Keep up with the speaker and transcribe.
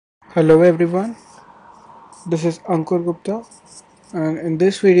Hello everyone, this is Ankur Gupta, and in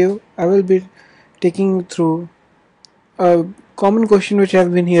this video I will be taking you through a common question which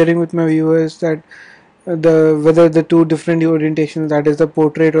I've been hearing with my viewers, that the whether the two different orientations, that is the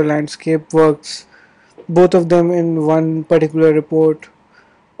portrait or landscape, works both of them in one particular report,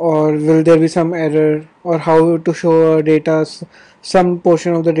 or will there be some error, or how to show some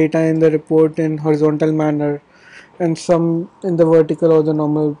portion of the data in the report in horizontal manner and some in the vertical or the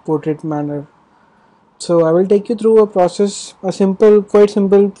normal portrait manner. So I will take you through a process, a simple, quite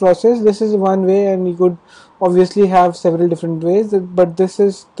simple process. This is one way, and you could obviously have several different ways, but this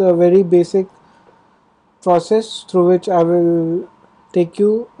is the very basic process through which I will take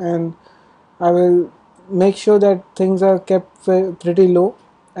you, and I will make sure that things are kept pretty low,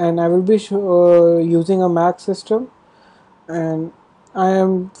 and I will be using a Mac system, and I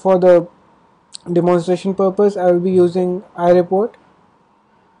am, for the demonstration purpose, I will be using iReport,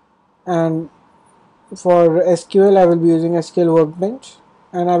 and for SQL I will be using SQL Workbench,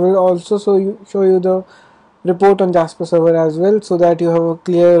 and I will also show you the report on Jasper server as well, so that you have a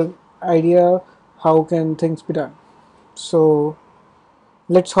clear idea how can things be done. So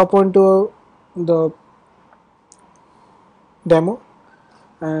let's hop on to the demo,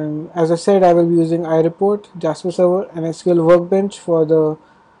 and as I said, I will be using iReport, Jasper server and SQL Workbench for the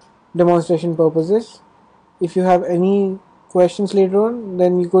demonstration purposes. If you have any questions later on,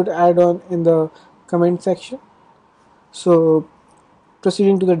 then you could add on in the comment section. So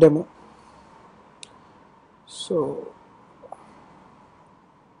proceeding to the demo. So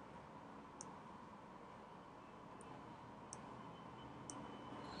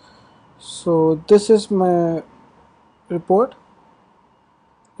this is my report.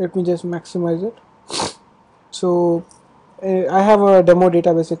 Let me just maximize it. So I have a demo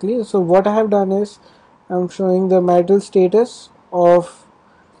data basically. So what I have done is I'm showing the marital status of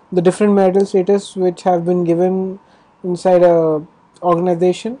the different marital status which have been given inside a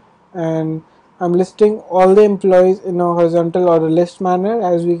organization, and I'm listing all the employees in a horizontal or a list manner,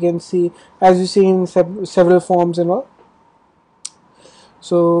 as we can see, as you see in several forms and all.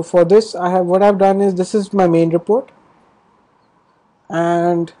 So for this, what I've done is, this is my main report,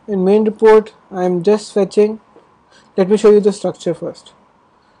 and in main report I'm just fetching. Let me show you the structure first.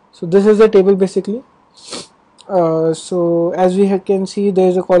 So this is the table basically. So as we can see, there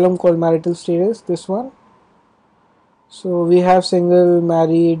is a column called marital status, this one. So we have single,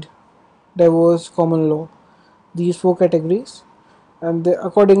 married, divorce, common law, these four categories, and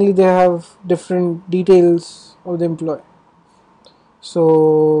accordingly they have different details of the employee.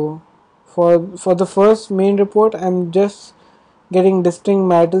 So for the first main report, I'm just getting distinct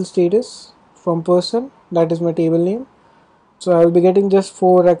marital status from person, that is my table name. So I will be getting just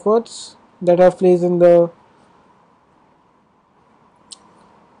 4 records that have placed in the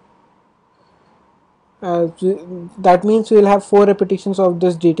that means we will have 4 repetitions of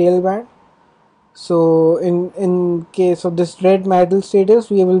this detail band. So in case of this red marital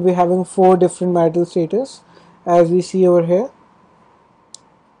status, we will be having 4 different marital status, as we see over here.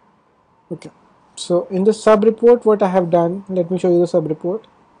 Okay, so in the sub report, what I have done, let me show you the sub report.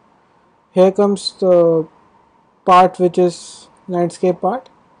 Here comes the part which is landscape part.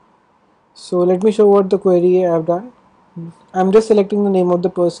 So let me show what the query I have done. I'm just selecting the name of the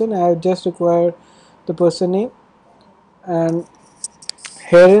person. I just require the person name, and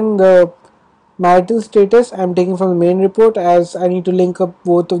here in the marital status I'm taking from the main report, as I need to link up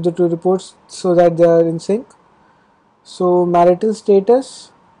both of the two reports so that they are in sync. So marital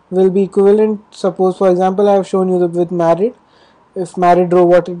status will be equivalent. Suppose for example I have shown you with married. If married row,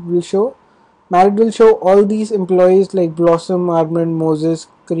 what it will show? Married will show all these employees like Blossom, Armand, Moses,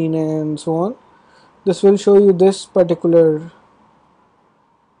 Karina and so on. This will show you this particular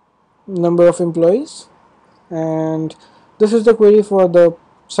number of employees, and this is the query for the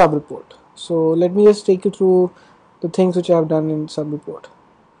sub report. So let me just take you through the things which I have done in sub report.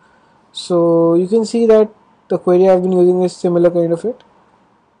 So you can see that the query I have been using is similar kind of it.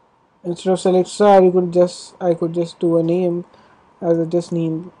 Instead of select star, I could just do a name as a just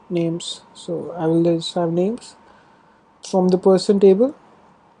names. So I will just have names from the person table,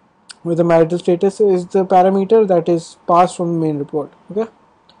 where the marital status is the parameter that is passed from the main report. Okay.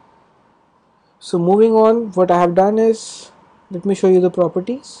 So moving on, what I have done is, let me show you the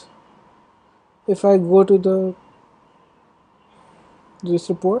properties. If I go to this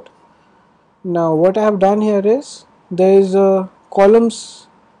report, now what I have done here is, there is a columns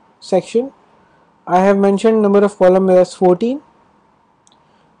section. I have mentioned number of columns as 14,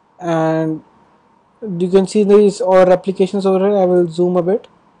 and you can see these are replications over here. I will zoom a bit.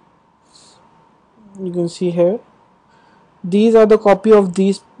 You can see here these are the copy of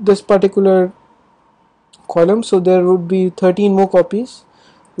this particular column. So there would be 13 more copies,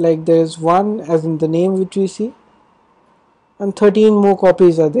 like there is one as in the name which we see, and 13 more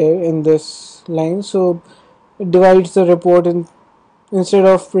copies are there in this line. So it divides the report in, instead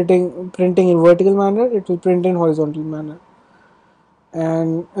of printing in vertical manner, it will print in horizontal manner.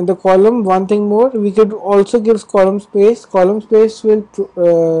 And in the column, one thing more, we could also give column space. Column space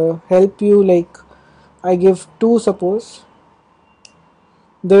will help you, like I give 2, suppose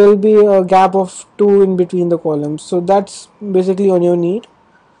there will be a gap of 2 in between the columns, so that's basically on your need.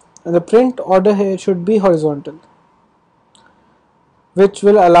 And the print order here should be horizontal, which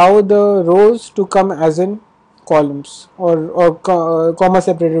will allow the rows to come as in columns, or comma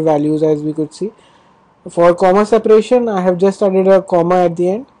separated values, as we could see. For comma separation, I have just added a comma at the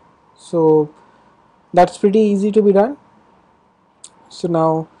end, so that's pretty easy to be done. So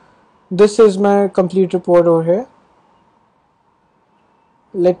now this is my complete report over here.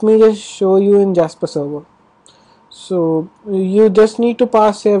 Let me just show you in Jasper server. So you just need to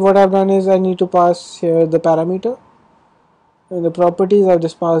pass here, what I've done is I need to pass here the parameter. In the properties, I've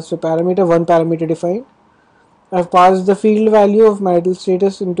just passed a parameter, one parameter defined. I've passed the field value of marital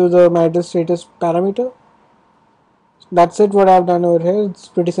status into the marital status parameter. That's it, what I've done over here. It's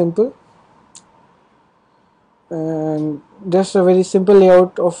pretty simple, and just a very simple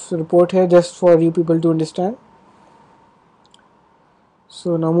layout of report here, just for you people to understand.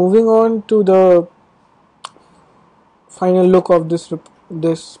 So now moving on to the final look of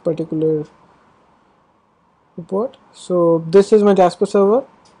this particular report. So this is my Jasper server.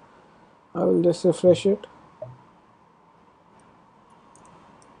 I will just refresh it.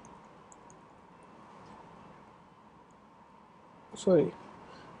 Sorry.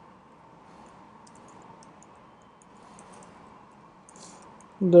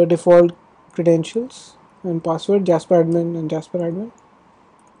 The default credentials and password, Jasper admin and Jasper admin.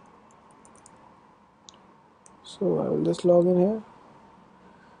 So I will just log in here.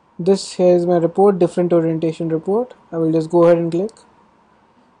 This here is my report, different orientation report. I will just go ahead and click.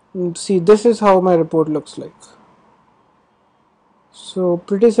 And see, this is how my report looks like. So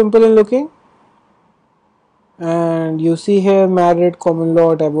pretty simple in looking. And you see here married, common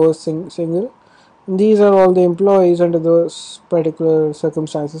law, divorce, single. And these are all the employees under those particular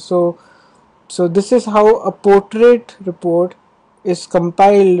circumstances. So this is how a portrait report is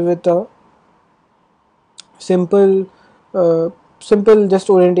compiled with a simple simple just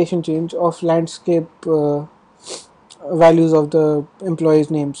orientation change of landscape values of the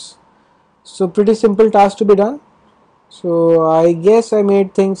employees' names. So pretty simple task to be done. So I guess I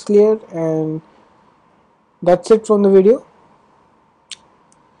made things clear, and that's it from the video.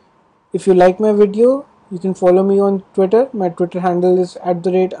 If you like my video, you can follow me on Twitter. My Twitter handle is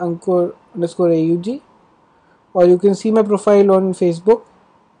 @Ankur_AUG, or you can see my profile on Facebook,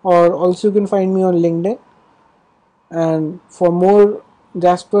 or also you can find me on LinkedIn. And for more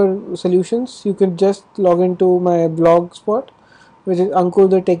Jasper solutions, you can just log into my blog spot, which is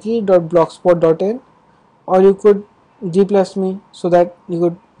ankurthetechie.blogspot.in, or you could G+ me, so that you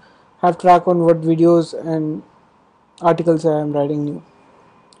could have track on what videos and articles I am writing new.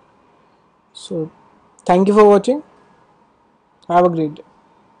 So thank you for watching. Have a great day.